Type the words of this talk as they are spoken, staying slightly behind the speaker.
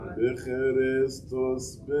بخريستوس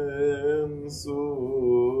بن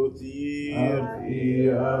سوتير i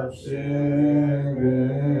avskyenka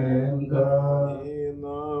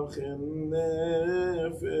إناخن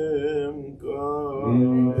نفمكا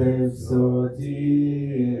intefsoti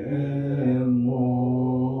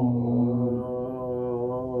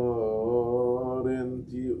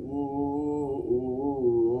Renti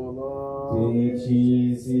una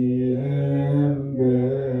tichisi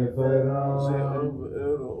beferan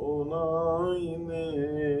Şevr unaynime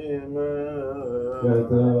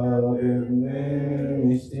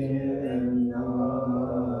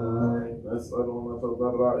نسأل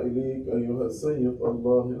ونتضرع إليك أيها السيد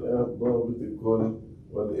الله الآب ضابط الكل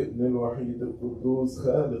والابن الوحيد القدوس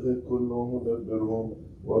خالق الكل ومدبرهم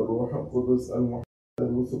والروح القدس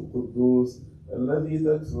المحدث القدوس الذي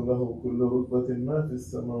تكثر له كل رتبة ما في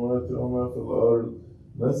السماوات وما في الأرض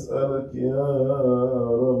نسألك يا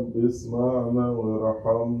رب اسمعنا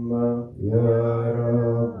وارحمنا يا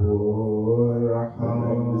رب من أجل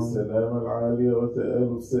ارحم السلام العالية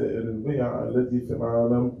وتآلف سائر البيع التي في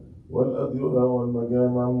العالم والأديرة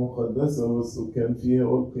والمجامع المقدسة والسكان فيها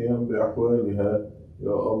والقيام بأحوالها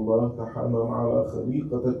يا الله تحنن على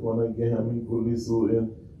خليقتك ونجها من كل سوء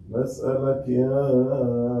نسألك يا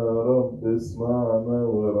رب اسمعنا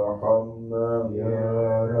وارحمنا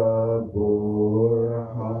يا رب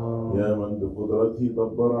ارحم يا من بقدرته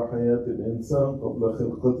دبر حياة الإنسان قبل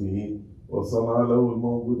خلقته وصنع له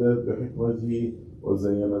الموجودات بحكمته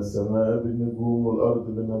وزين السماء بالنجوم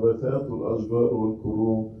والأرض بالنباتات والأشجار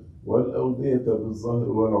والكروم والأودية بالزهر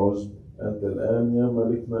والعشب أنت الآن يا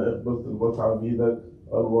ملكنا اقبل طلبات عبيدك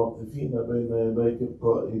الواقفين بين يديك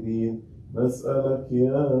القائلين نسألك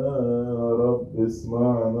يا رب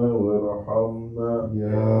اسمعنا وارحمنا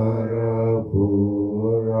يا رب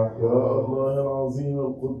يا ارحم الله العظيم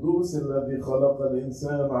القدوس الذي خلق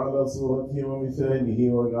الإنسان على صورته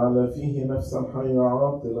ومثاله وجعل فيه نفسا حية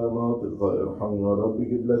عاقلة ناطقة ارحم يا رب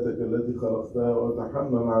جبلتك التي خلقتها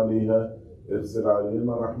وتحنن عليها ارسل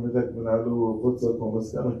علينا رحمتك من علو قدسك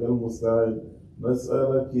ومسكنك المستعد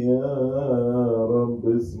نسألك يا رب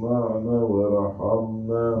اسمعنا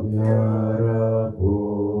وارحمنا يا رب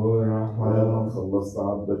يا من ارحم خلصت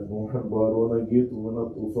عبدك نوح البار ونجيته من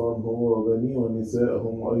الطوفان هو وبنيه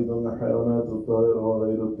ونسائهم وأيضا الحيوانات الطاهرة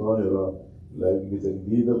وغير الطاهرة لأجل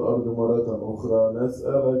تجديد الأرض مرة أخرى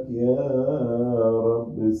نسألك يا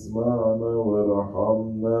رب اسمعنا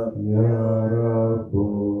وارحمنا يا رب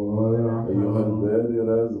أيها ارحم الباري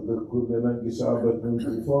رازق الكل نجي شعبك من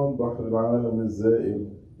طوفان بحر العالم الزائل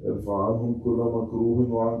ارفع عنهم كل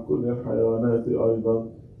مكروه وعن كل الحيوانات أيضا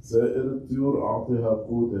سائر الطيور أعطها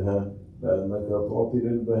قوتها لأنك تعطي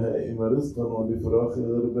للبهائم رزقا ولفراخ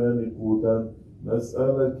الغربان قوتا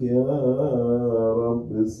نسألك يا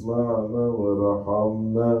رب اسمعنا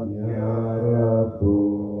وارحمنا يا رب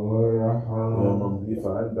يا ارحم من ضيف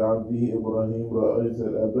عند عبده إبراهيم رأيت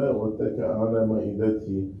الآباء واتكأ على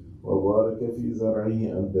مائدته وبارك في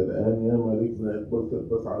زرعه أنت الآن يا ملكنا اقبل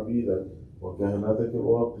طلبة عبيدك وكهنتك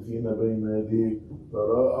الواقفين بين يديك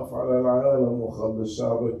تراءف على العالم وخلص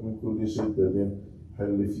شعبك من كل شدة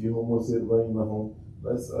حل فيهم وسر بينهم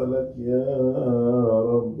نسألك يا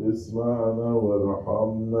رب اسمعنا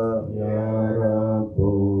وارحمنا يا رب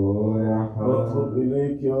نطلب ارحم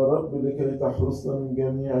إليك يا رب لكي تحرسنا من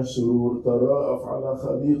جميع الشرور تراءف على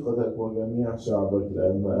خليقتك وجميع شعبك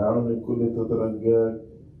لأن أعين الكل تترجاك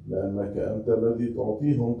لأنك أنت الذي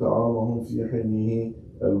تعطيهم طعامهم في حينه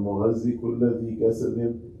المغذي كل ذي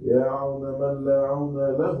جسد يا عون من لا عون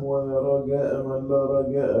له ويا رجاء من لا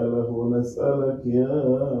رجاء له نسألك يا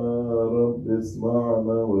رب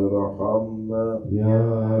اسمعنا وارحمنا يا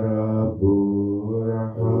رب أيها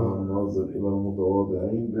ارحم الناظر إلى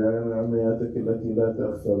المتواضعين بعين عنايتك التي لا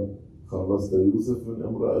تغفل خلصت يوسف من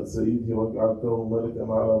امرأة سيده وجعلته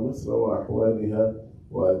ملكا على مصر وأحوالها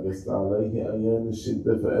وأجزت عليه أيام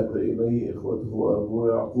الشدة فأتى إليه إخوته وأبوه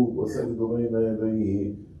يعقوب وسجدوا بين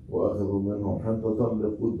يديه وأخذوا منهم حنطة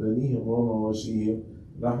لقوت بنيهم ومواشيهم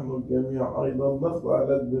نحن الجميع أيضا نخضع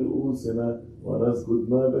لك برؤوسنا ونسجد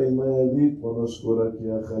ما بين يديك ونشكرك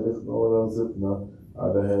يا خالقنا ورازقنا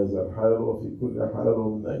على هذا الحال وفي كل حال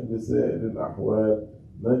ومن أجل سائر الأحوال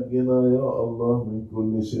نجنا يا الله من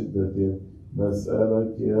كل شدة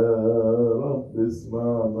نسألك يا رب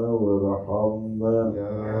اسمعنا وارحمنا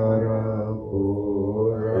يا رب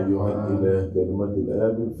أيها ارحم الإله كلمة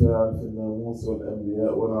الآب الفاعل في الناموس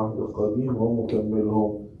والأنبياء والعهد القديم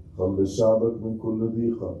ومكملهم خلص شعبك من كل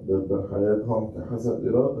ضيقة دبر حياتهم كحسب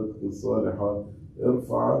إرادتك الصالحة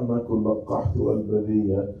ارفع عنا كل القحط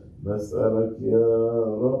والبلية نسألك يا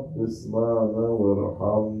رب اسمعنا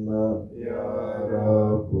وارحمنا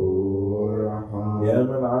يا رب ارحم يا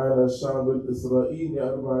من عال الشعب الإسرائيلي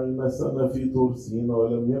 40 سنة في طور سينا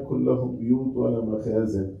ولم يكن لهم بيوت ولا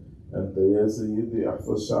مخازن، أنت يا سيدي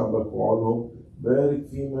احفظ شعبك وعلهم، بارك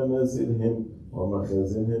في منازلهم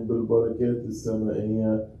ومخازنهم بالبركات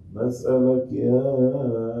السمائية. نسألك يا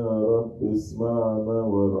رب اسمعنا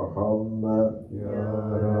وارحمنا.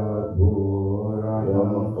 يا رب يا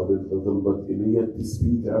من قبلت طلبة إيليا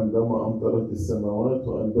التثبيت عندما أمطرت السماوات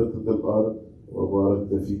وأنبتت الأرض،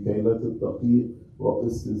 وباركت في كيلة الدقيق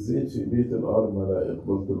وقسط الزيت في بيت الأرملة،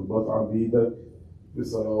 اقبل طلبات عبيدك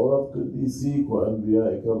بصلوات قديسيك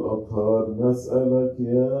وأنبيائك الأطهار. نسألك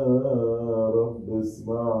يا رب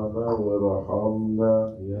اسمعنا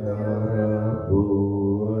وارحمنا. يا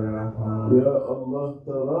رب ارحم. يا الله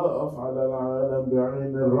تراءف على العالم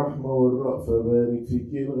بعين الرحمة والرأفة، بارك في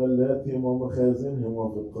كيل غلاتهم ومخازنهم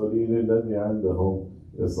وفي القليل الذي عندهم.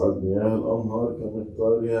 يصعد مياه الأنهار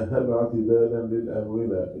كمقطارها، هب اعتدالا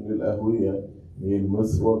للأهوية نيل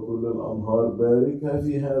مصر وكل الأنهار، باركها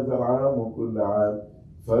في هذا العام وكل عام.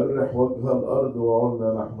 فرح وجه الأرض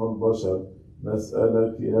وعنا نحن البشر.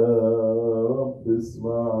 نسألك يا رب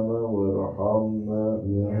اسمعنا وارحمنا.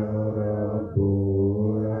 يا رب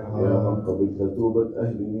يا من ارحم. قبلت توبة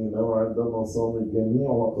أهل نينوى عندما صام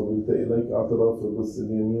الجميع، وقبلت إليك اعتراف الرص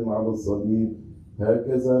اليمين على الصليب،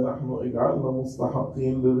 هكذا نحن اجعلنا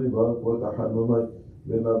مستحقين لرضاك وتحننك،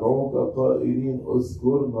 لندعوك قائلين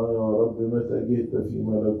اذكرنا يا رب متى جئت في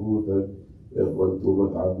ملكوتك. اقبل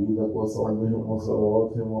توبة عبيدك وصومهم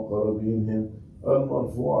وصلواتهم وقرابينهم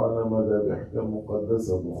المرفوع على مذابحك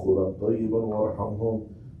المقدسة بخورا طيبا، وارحمهم.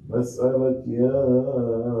 نسألك يا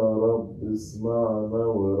رب اسمعنا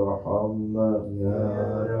وارحمنا.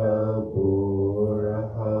 يا رب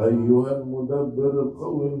ارحم. أيها المدبر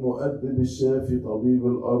القوي المؤدب الشافي طبيب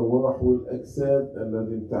الأرواح والأجساد،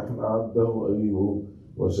 الذي امتحن عبده أيوب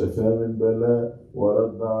وشفى من بلاء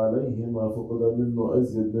ورد عليه ما فقد منه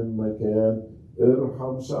أزيد من مكان،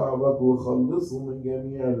 ارحم شعبك وخلصه من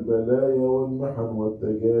جميع البلايا والمحن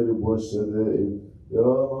والتجارب والشدائد. يا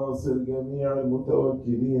ناصر جميع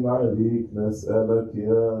المتوكلين عليك، نسألك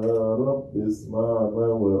يا رب اسمعنا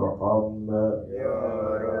وارحمنا. يا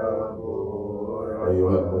رب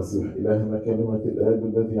أيها المسيح إلهنا كلمة الآب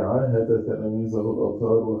الذي عاهد تلاميذه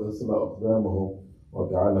الأطهار وغسل أقدامهم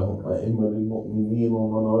وجعلهم أئمة للمؤمنين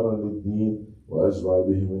ومنارا للدين، وأشبع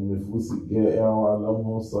بهم النفوس الجائعة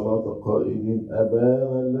وعلمهم الصلاة قائلين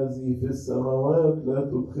أبانا الذي في السماوات لا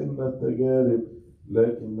تدخلنا التجارب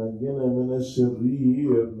لكن نجنا من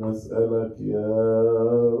الشرير. نسألك يا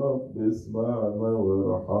رب اسمعنا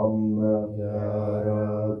وارحمنا.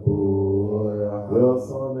 يا رب ارحم. يا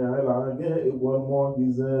صانع العجائب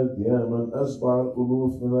والمعجزات، يا من أشبع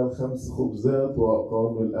الألوف من الخمس خبزات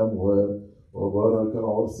وأقام الأموات وبارك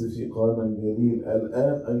العرس في قانا الجليل،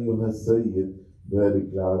 الآن أيها السيد بارك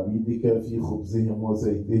لعبيدك في خبزهم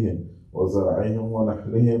وزيتهم وزرعهم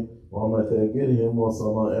ونحلهم ومتاجرهم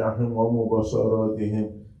وصنائعهم ومباشراتهم.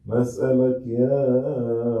 نسألك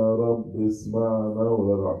يا رب اسمعنا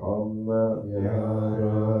وارحمنا.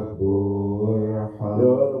 يا رب ارحم.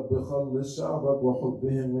 يا رب خلص شعبك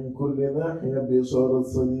وحبهم من كل ناحية بإشارة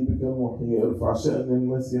صليبك المحيي، ارفع شأن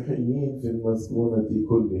المسيحيين في المسكونة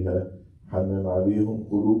كلها، حنن عليهم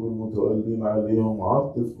قلوب المتولين عليهم،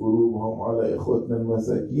 عطف قلوبهم على إخوتنا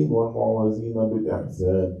المساكين والمعوزين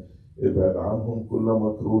بالإحسان، ابعد عنهم كل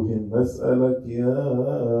مكروه. نسألك يا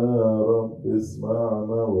رب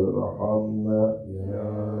اسمعنا وارحمنا.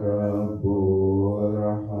 يا رب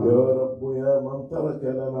ارحم. يا رب يا من ترك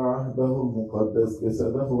لنا عهده المقدس،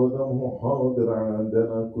 جسده ودمه حاضر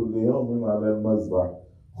عندنا كل يوم على المذبح،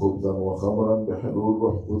 خبزا وخمرا بحلول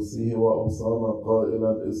روح قدسه وأوصانا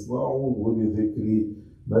قائلا اصنعوه لذكري.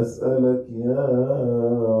 نسألك يا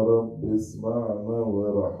رب اسمعنا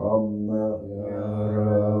وارحمنا.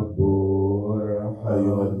 يا رب ارحم.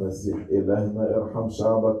 أيها المسيح إلهنا ارحم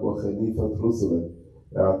شعبك وخليفة رسلك،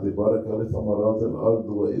 اعتبارك لثمرات الأرض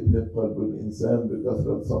وابهب قلب الإنسان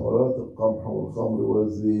بكثرة ثمرات القمح والخمر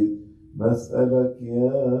والزيت. نسألك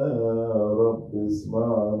يا رب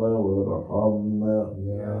اسمعنا وارحمنا.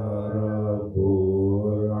 يا رب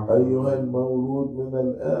ارحم. أيها المولود من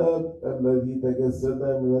الآب الذي تجسد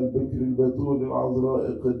من البكر البتول العذراء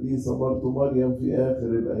القديسة مرت مريم في آخر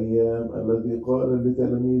الأيام، الذي قال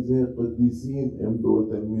لتلاميذه القديسين امضوا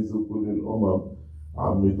وتلميذوا كل الأمم،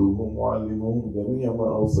 عمدوهم وعلموهم جميع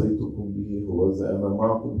ما أوصيتكم به، هوذا أنا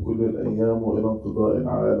معكم كل الأيام وإلى انقضاء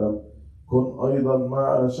العالم. كن أيضا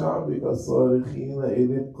مع شعبك الصارخين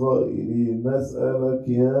إليك قائلين نسألك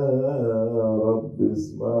يا رب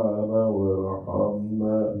اسمعنا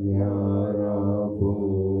وارحمنا. يا رب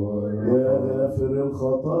يا غافر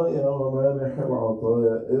الخطايا ومانح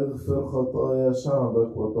العطايا، اغفر خطايا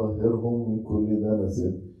شعبك وطهرهم من كل دنس،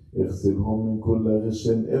 اغسلهم من كل غش،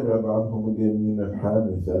 ابعد عنهم اليمين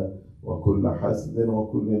الحانثة وكل حسد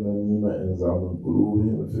وكل نميمة، انزع من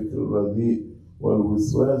قلوبهم الفكر الرديء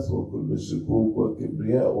والوسواس وكل شكوك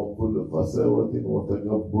وكبرياء وكل قساوة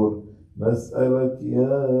وتجبر. نسألك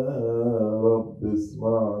يا رب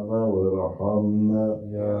اسمعنا وارحمنا.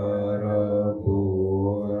 يا رب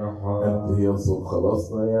أنت ارحم. هي صوت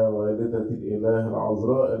خلاصنا يا والدة الإله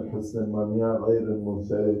العذراء الحسن المنيع غير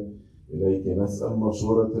المنثلث. إليك نسأل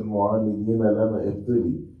مشورة المعاندين لنا،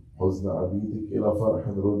 ابطلي حزن عبيدك إلى فرح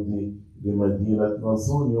ردي، لمدينة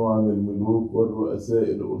ناصوني وعن الملوك والرؤساء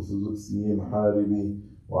الأرثوذكسيين حاربي،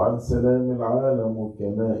 وعن سلام العالم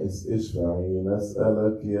والكنائس اشفعي.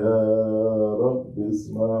 نسألك يا رب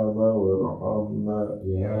اسمعنا وارحمنا.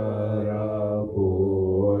 يا رب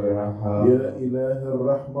ارحم. يا إله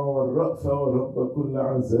الرحمة والرأفة ورب كل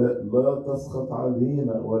عزاء، لا تسخط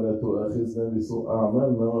علينا ولا تؤاخذنا بسوء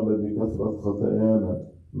أعمالنا ولا بكثرة خطايانا،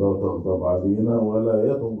 لا تغضب علينا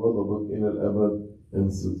ولا يدم غضبك إلى الأبد.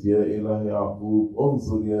 انصت يا إله يعقوب،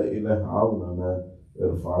 انصر يا إله عوننا،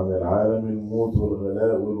 ارفع عن العالم الموت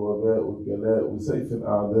والغلاء والوباء والجلاء وسيف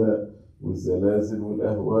الأعداء والزلازل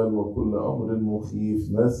والأهوال وكل أمر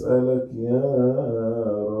مخيف. نسألك يا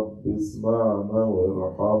رب اسمعنا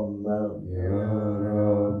وارحمنا. يا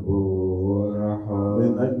رب ارحم.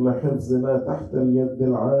 من أجل حفظنا تحت اليد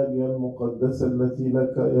العالية المقدسة التي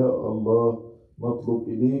لك يا الله، نطلب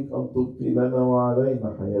إليك أن تبقي لنا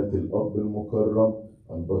وعلينا حياة الأب المكرم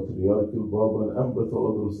البطريرك البابا الأنبا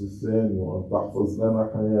تودروس الثاني، وأن تحفظ لنا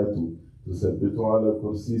حياته تثبته على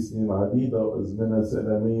كرسي سنين عديدة وأزمنة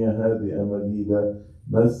سلامية هادئة مديدة.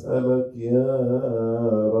 نسألك يا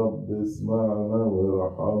رب اسمعنا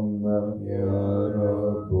وارحمنا. يا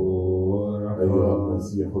رب ارحم. أيها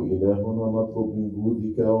المسيح إلهنا، نطلب من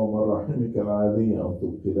جودك ومراحمك العالية أن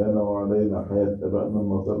تبقي لنا وعلينا حياة أبائنا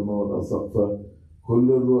المطرنة والأساقفة،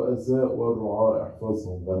 كل الرؤساء والرعاة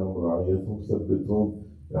احفظهم، غنم رعيتهم ثبتهم،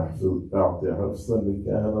 اعطي حفظا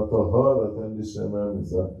للكهنة، طهارة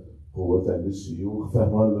للشمامسة، قوة للشيوخ،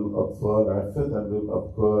 فهما للأطفال، عفة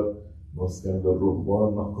للأبكار، مسكن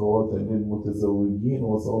للرهبان، نقاوة للمتزوجين،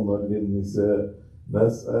 وصونا للنساء.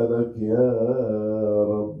 نسألك يا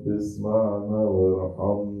رب اسمعنا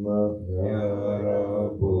وارحمنا. يا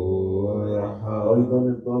رب ارحم. أيضا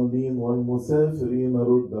الضالين والمسافرين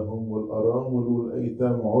ردهم، والأرامل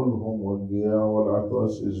والأيتام علهم، والجياع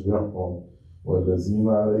والعطاش اشبعهم، والذين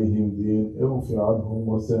عليهم دين اوفي عنهم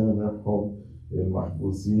وسامحهم،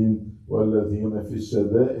 المحبوسين والذين في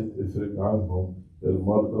الشدائد افرج عنهم،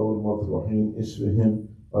 المرضى والمطروحين اشفهم،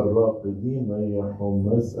 الراقدين يحم.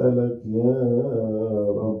 نسألك يا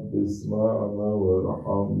رب اسمعنا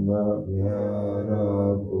وارحمنا. يا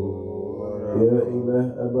رب يا إله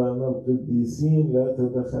أبانا القديسين، لا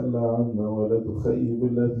تتخلى عنا ولا تخيب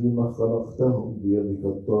الذين خلقتهم بيدك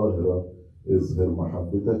الطاهرة. اظهر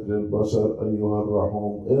محبتك للبشر أيها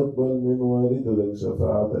الرحوم، اقبل من والدتك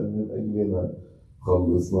شفاعة من أجلنا.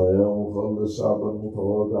 خلصنا يا مخلص شعبا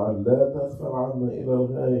متواضعا، لا تغفل عنا إلى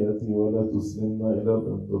الغاية ولا تسلمنا إلى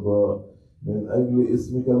الانقضاء. من أجل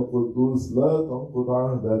اسمك القدوس لا تنقض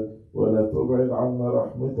عهدك ولا تبعد عنا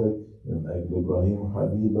رحمتك. من أجل إبراهيم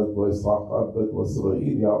حبيبك وإسحاق عبدك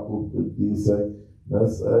وإسرائيل يعقوب قديسك،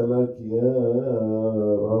 نسألك يا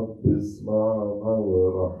رب اسمعنا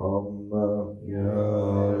وارحمنا.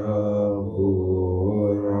 يا رب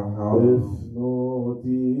ارحم.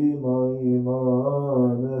 افنوتي ناينا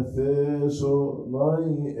نثيشو ناي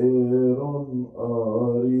إيرون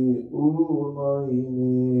آري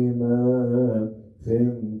أونايني من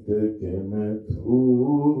خنتك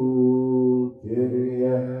متهورو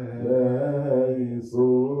كريا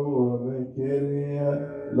لايسون كريا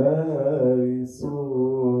لايسون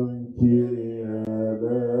كريا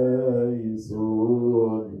لايسون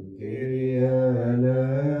كريا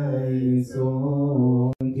لايسون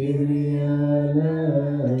كريا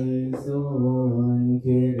لايسون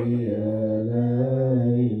كريا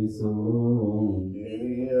لايسون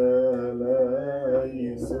كريا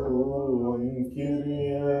لايسون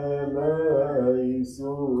كريا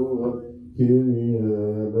لايسون كريا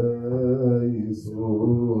لايسون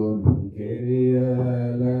كريا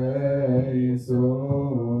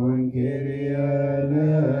لايسون كريا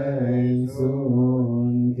لايسون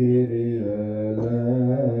كريا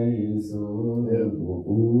لايسون.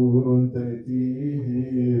 البخور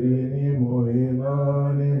تكيرني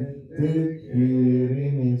مهناني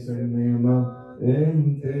تكيرني سنما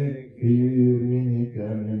انت كيرني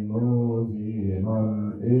كنو في من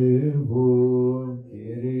إبون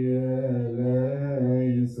كريا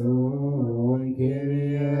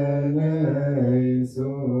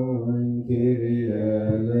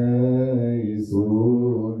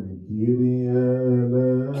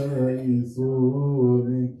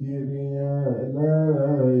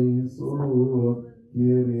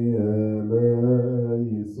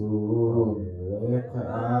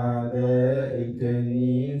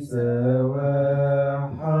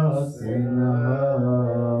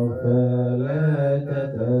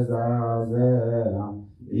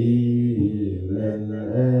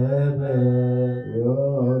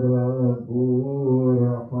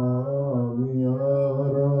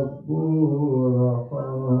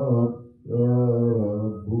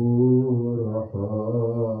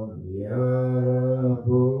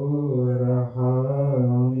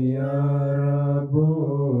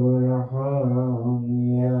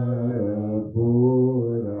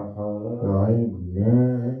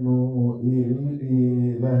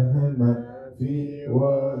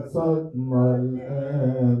وسطنا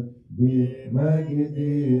الآن بمجد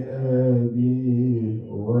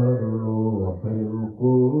أبيه والروح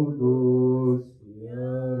القدس.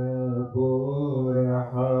 يا رب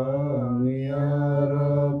ارحم يا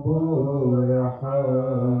رب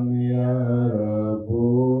ارحم يا رب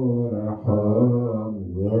ارحم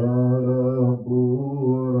يا رب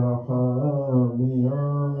ارحم يا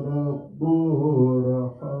رب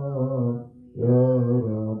ارحم يا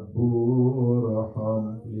رب ارحم.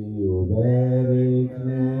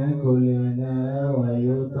 ليباركنا كلنا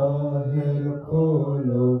ويطهر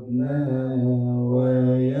قلوبنا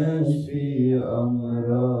ويشفي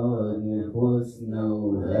أمراض نفوسنا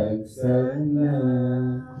وأجسادنا.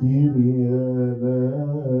 كيريا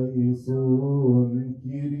لايسون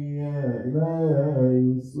كيريا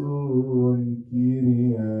لايسون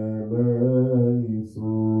كيريا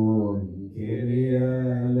لايسون كيريا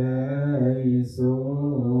لايسون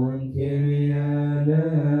كيريا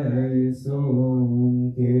لايسون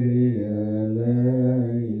كيريا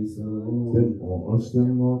لايسون.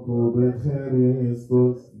 أشتمكو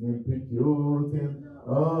بخريستوس من بكيوتين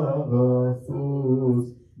أغاثوس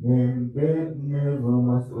من بدن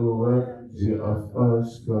غمسوات جئف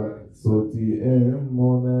أشكر صوتي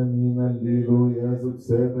إمونا من الليلويا زوج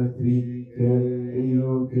سبتري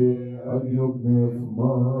كأيوكي أبيوك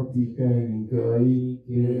نفماتي كاني كأي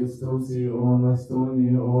كيستوسي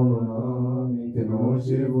أونستوني أونونامي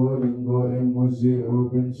كنوشي بولينغو إموشي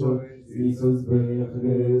أوبنشوي إيسوس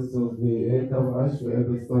بخريستوس بإيتاف أشفى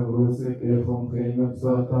بستغروسك إخم خيمة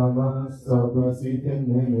بساتانا سابراسيت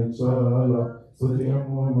النمت شارع صوتي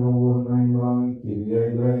أمونو نايمان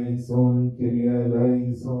كيريا لايسون كيريا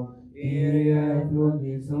لايسون كيريا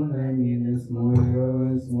فلوكيسون أمينس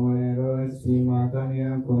مويروس مويروس فيما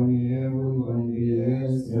يكون يبون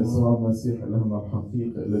بيس. يسوع المسيح إلهنا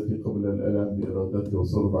الحقيقة التي قبل الآلام بإرادته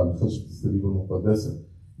وصلب على خشبة الصليب المقدسة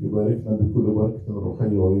يباركنا بكل بركة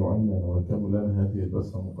روحية ويعيننا ويكمل لنا هذه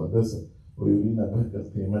البسخة المقدسة ويرينا بهجة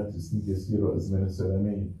قيامات سنين يسير وأزمنة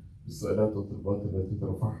سلامية بالسؤالات والطلبات التي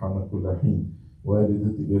ترفعها عنا كل حين.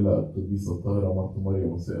 والدتي الإله القديسة الطاهرة مرت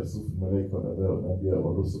مريم وسائر صوف الملائكة والآباء والأنبياء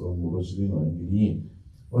والرسل والمبشرين والإنجيليين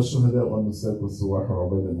والشهداء والنساك والسواح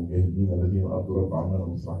والعباد المجاهدين الذين أرضوا رب أعمالهم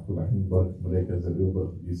ومصلحة كل حين. بركة ملائكة ذا اليوم بركة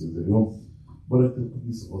القديس ذا اليوم بركة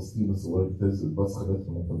القديس أغسطينوس وبركة هذه البسخة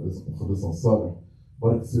التي مقدسة الصالح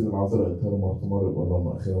بركة سيد العذراء الطاهرة مرت مريم اللهم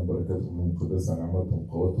أخيرا بركاتهم المقدسة نعمتهم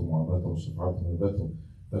قوتهم وعملتهم وشفاعتهم وهبتهم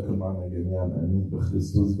تكن معنا جميعا امين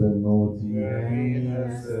بخريستوس بنوتي.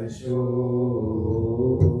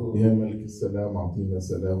 يا ملك السلام اعطينا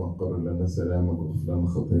سلاما قرر لنا سلاما واغفر لنا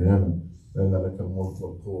خطايانا لان لك الملك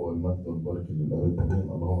والقوه والمجد والبركه للابد امين.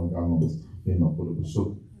 اللهم اجعلنا مستحقين نقول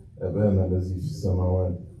بالشكر ابانا الذي في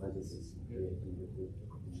السماوات